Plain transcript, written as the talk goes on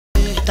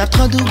Tape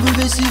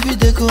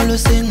www.vidéo au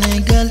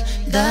Sénégal.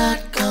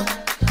 D'accord.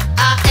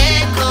 À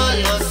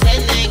école au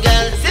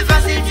Sénégal, c'est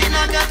facile, tu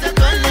n'as qu'à te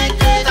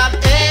connecter.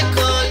 Tape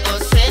école au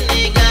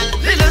Sénégal,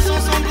 les leçons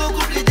sont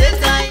beaucoup plus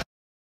détaillées.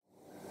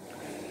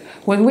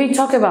 When we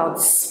talk about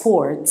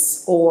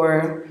sports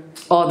or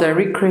other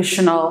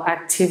recreational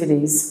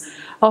activities,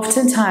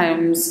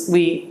 oftentimes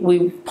we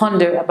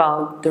ponder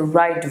about the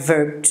right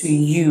verb to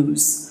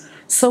use.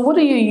 So what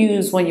do you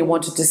use when you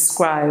want to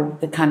describe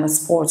the kind of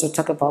sports or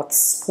talk about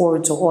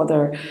sports or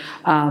other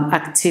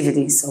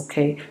activities,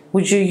 okay?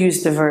 Would you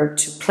use the verb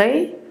to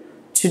play,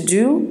 to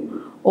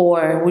do,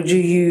 or would you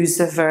use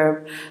the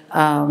verb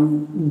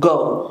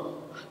go?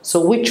 So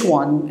which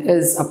one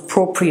is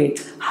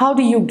appropriate? How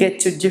do you get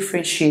to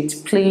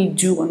differentiate play,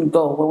 do, and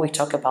go when we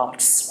talk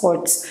about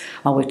sports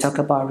and we talk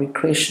about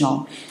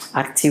recreational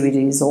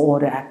activities or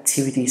other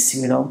activities,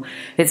 you know?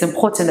 It's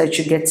important that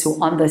you get to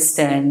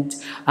understand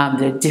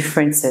the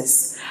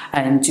differences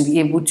and to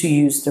be able to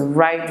use the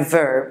right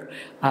verb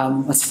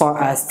as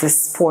far as the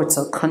sports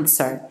are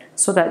concerned,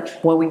 so that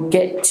when we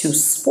get to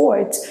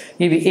sports,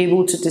 you'll be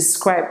able to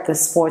describe the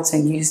sports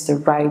and use the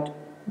right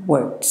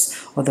words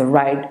or the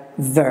right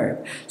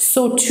verb.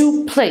 So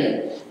to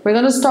play, we're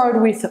going to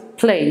start with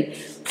play.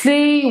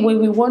 Play, when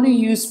we want to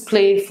use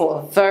play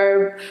for a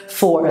verb,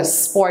 for a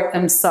sport,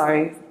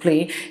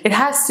 play, it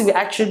has to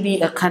actually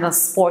be a kind of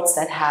sports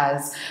that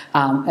has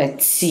a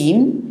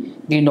team,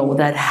 you know,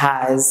 that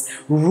has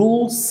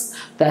rules,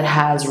 that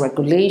has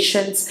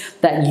regulations,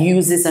 that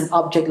uses an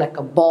object like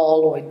a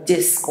ball or a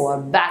disc or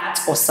a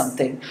bat or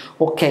something,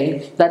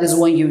 okay? That is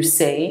when you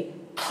say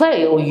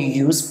play, or you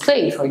use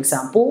play. For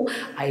example,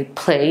 I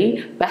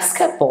play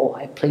basketball,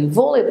 I play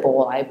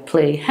volleyball, I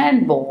play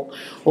handball,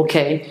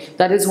 okay?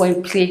 That is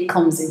when play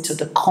comes into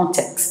the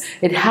context.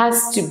 It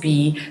has to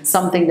be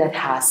something that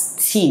has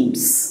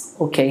teams,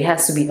 okay? It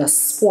has to be a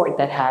sport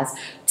that has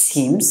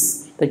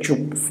teams that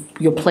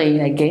you're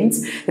playing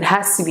against. It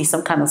has to be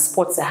some kind of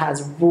sports that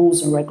has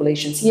rules and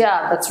regulations.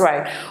 Yeah, that's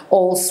right.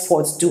 All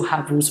sports do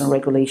have rules and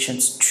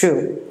regulations,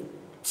 true.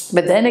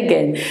 But then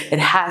again, it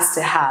has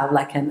to have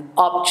like an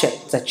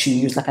object that you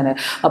use, like a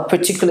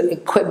particular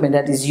equipment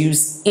that is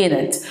used in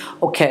it,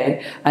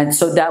 okay? And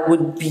so that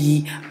would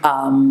be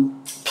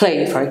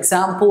play. For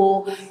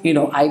example, you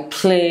know, I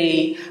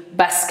play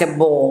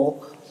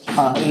basketball,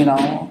 you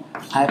know,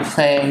 I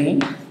play,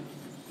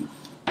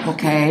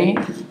 okay,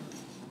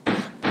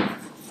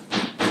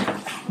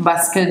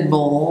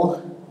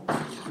 basketball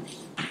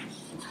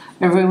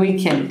every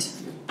weekend.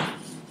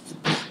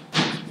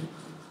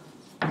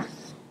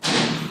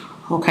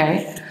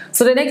 Okay,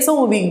 so the next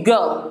one will be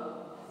go,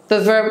 the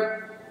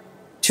verb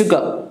to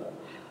go.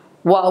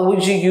 What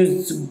would you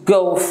use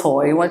go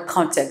for? In what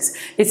context?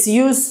 It's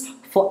used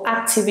for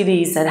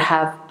activities that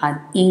have an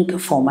ing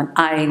form, an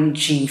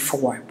ing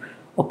form.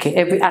 Okay,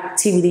 every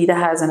activity that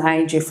has an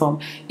ing form,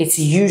 it's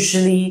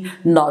usually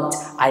not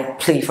I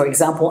play. For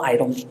example, I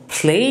don't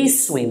play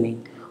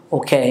swimming.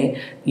 Okay,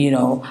 you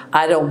know,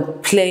 I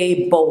don't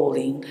play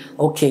bowling.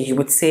 Okay, you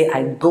would say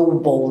I go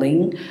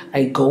bowling,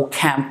 I go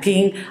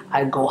camping,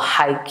 I go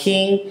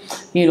hiking.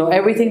 You know,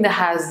 everything that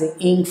has the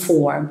ing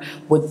form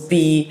would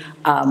be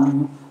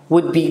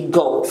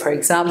go. For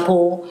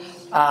example,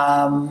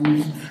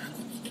 my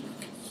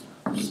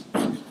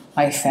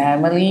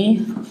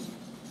family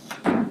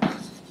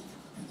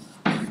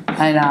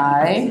and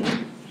I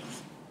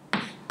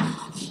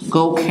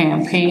go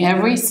camping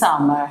every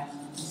summer.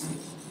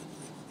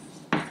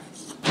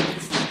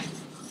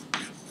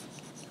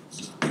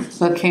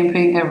 Go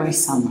camping every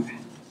summer.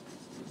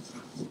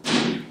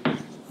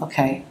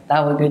 Okay,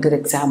 that would be a good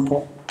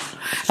example.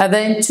 And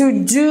then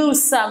to do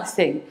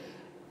something,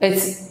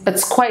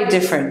 it's quite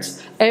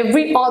different.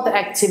 Every other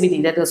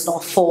activity that does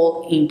not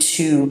fall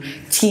into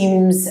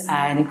teams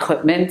and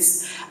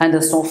equipments and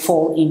does not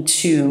fall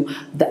into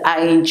the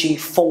ing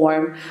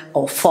form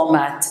or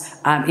format,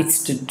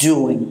 it's the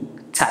doing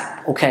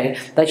type, okay?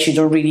 That you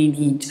don't really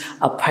need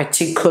a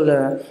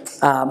particular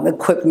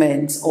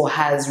equipment or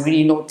has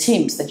really no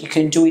teams, that you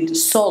can do it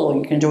solo,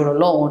 you can do it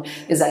alone,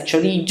 is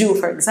actually do.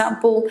 For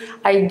example,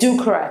 I do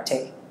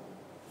karate.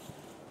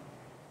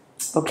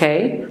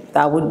 Okay,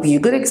 that would be a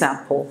good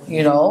example,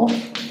 you know.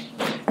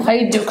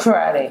 I do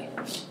karate.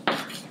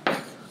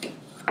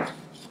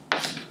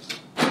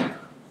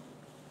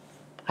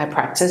 I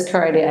practice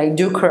karate, I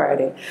do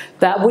karate.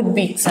 That would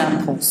be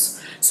examples.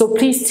 So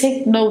please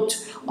take note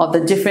of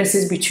the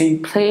differences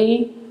between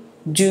play,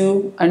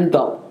 do, and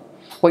go.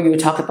 When you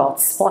talk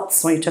about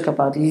sports, when you talk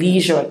about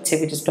leisure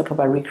activities, talk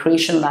about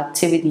recreational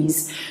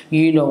activities,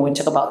 you know, when you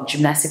talk about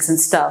gymnastics and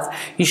stuff,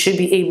 you should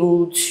be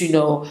able to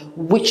know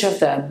which of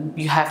them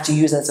you have to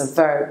use as a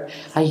verb.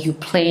 Are you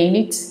playing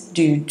it?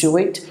 Do you do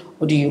it?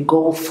 Or do you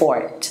go for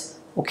it?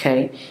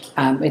 Okay,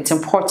 it's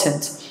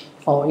important.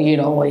 Or, you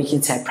know, or you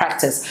can say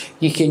practice.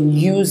 You can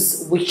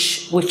use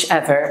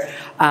whichever,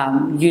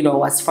 you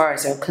know, as far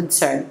as you're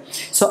concerned.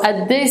 So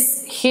at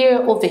this here,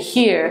 over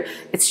here,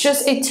 it's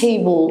just a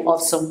table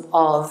of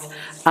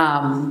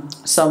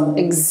some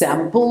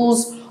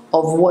examples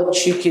of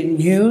what you can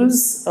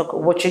use,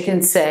 what you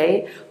can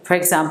say. For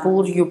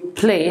example, you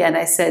play, and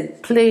I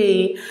said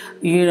play,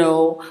 you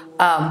know,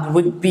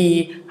 would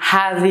be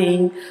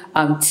having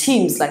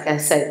teams, like I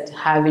said,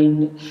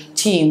 having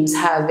teams,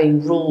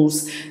 having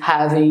rules,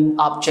 having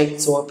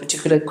objects or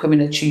particular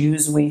equipment that you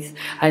use with.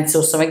 And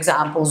so some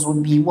examples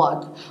would be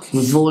what?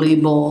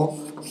 Volleyball,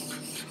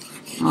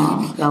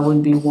 that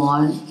would be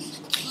one.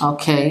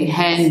 Okay,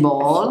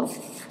 handball,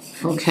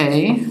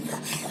 okay,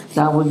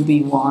 that would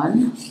be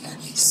one.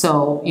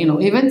 So, you know,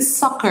 even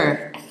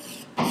soccer,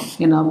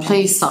 you know,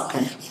 play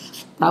soccer,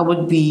 that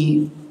would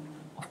be,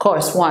 of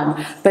course,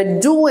 one.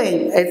 But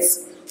doing,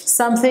 it's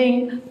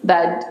something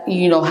that,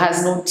 you know,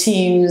 has no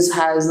teams,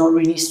 has no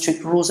really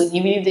strict rules. And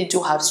even if they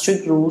do have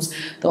strict rules,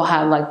 they'll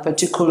have like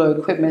particular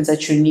equipment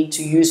that you need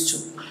to use to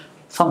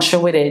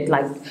function with it.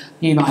 Like,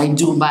 you know, I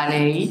do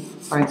ballet,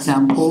 for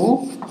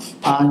example,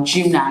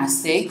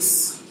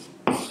 gymnastics,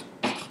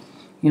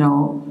 you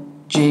know,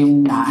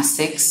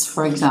 gymnastics,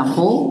 for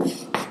example.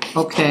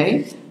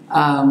 Okay,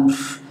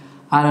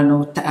 I don't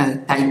know,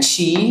 Tai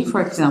Chi,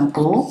 for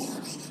example,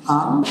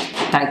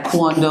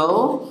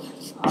 Taekwondo,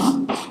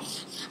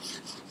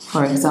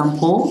 for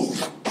example.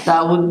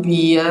 That would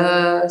be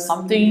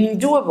something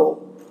doable.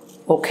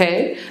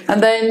 Okay,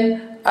 and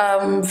then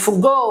for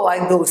go,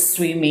 I go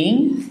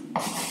swimming.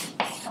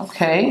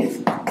 Okay.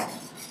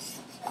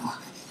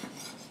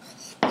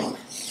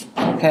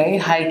 Okay,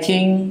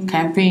 hiking,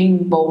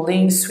 camping,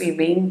 bowling,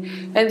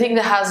 swimming, anything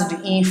that has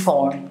the E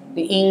form,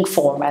 the ing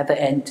form at the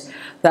end.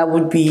 That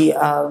would be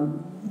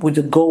with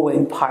the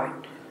going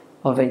part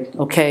of it,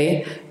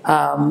 okay?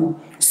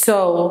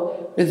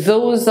 So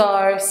those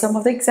are some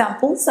of the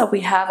examples that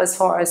we have as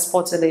far as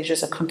sports and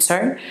leisures are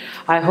concerned.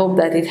 I hope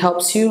that it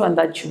helps you and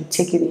that you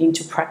take it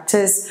into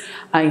practice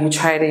and you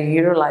try to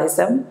utilize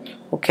them,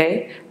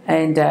 okay?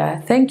 And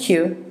thank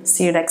you.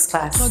 See you next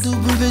class.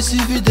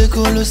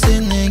 Retrouvez-nous,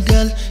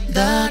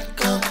 cette,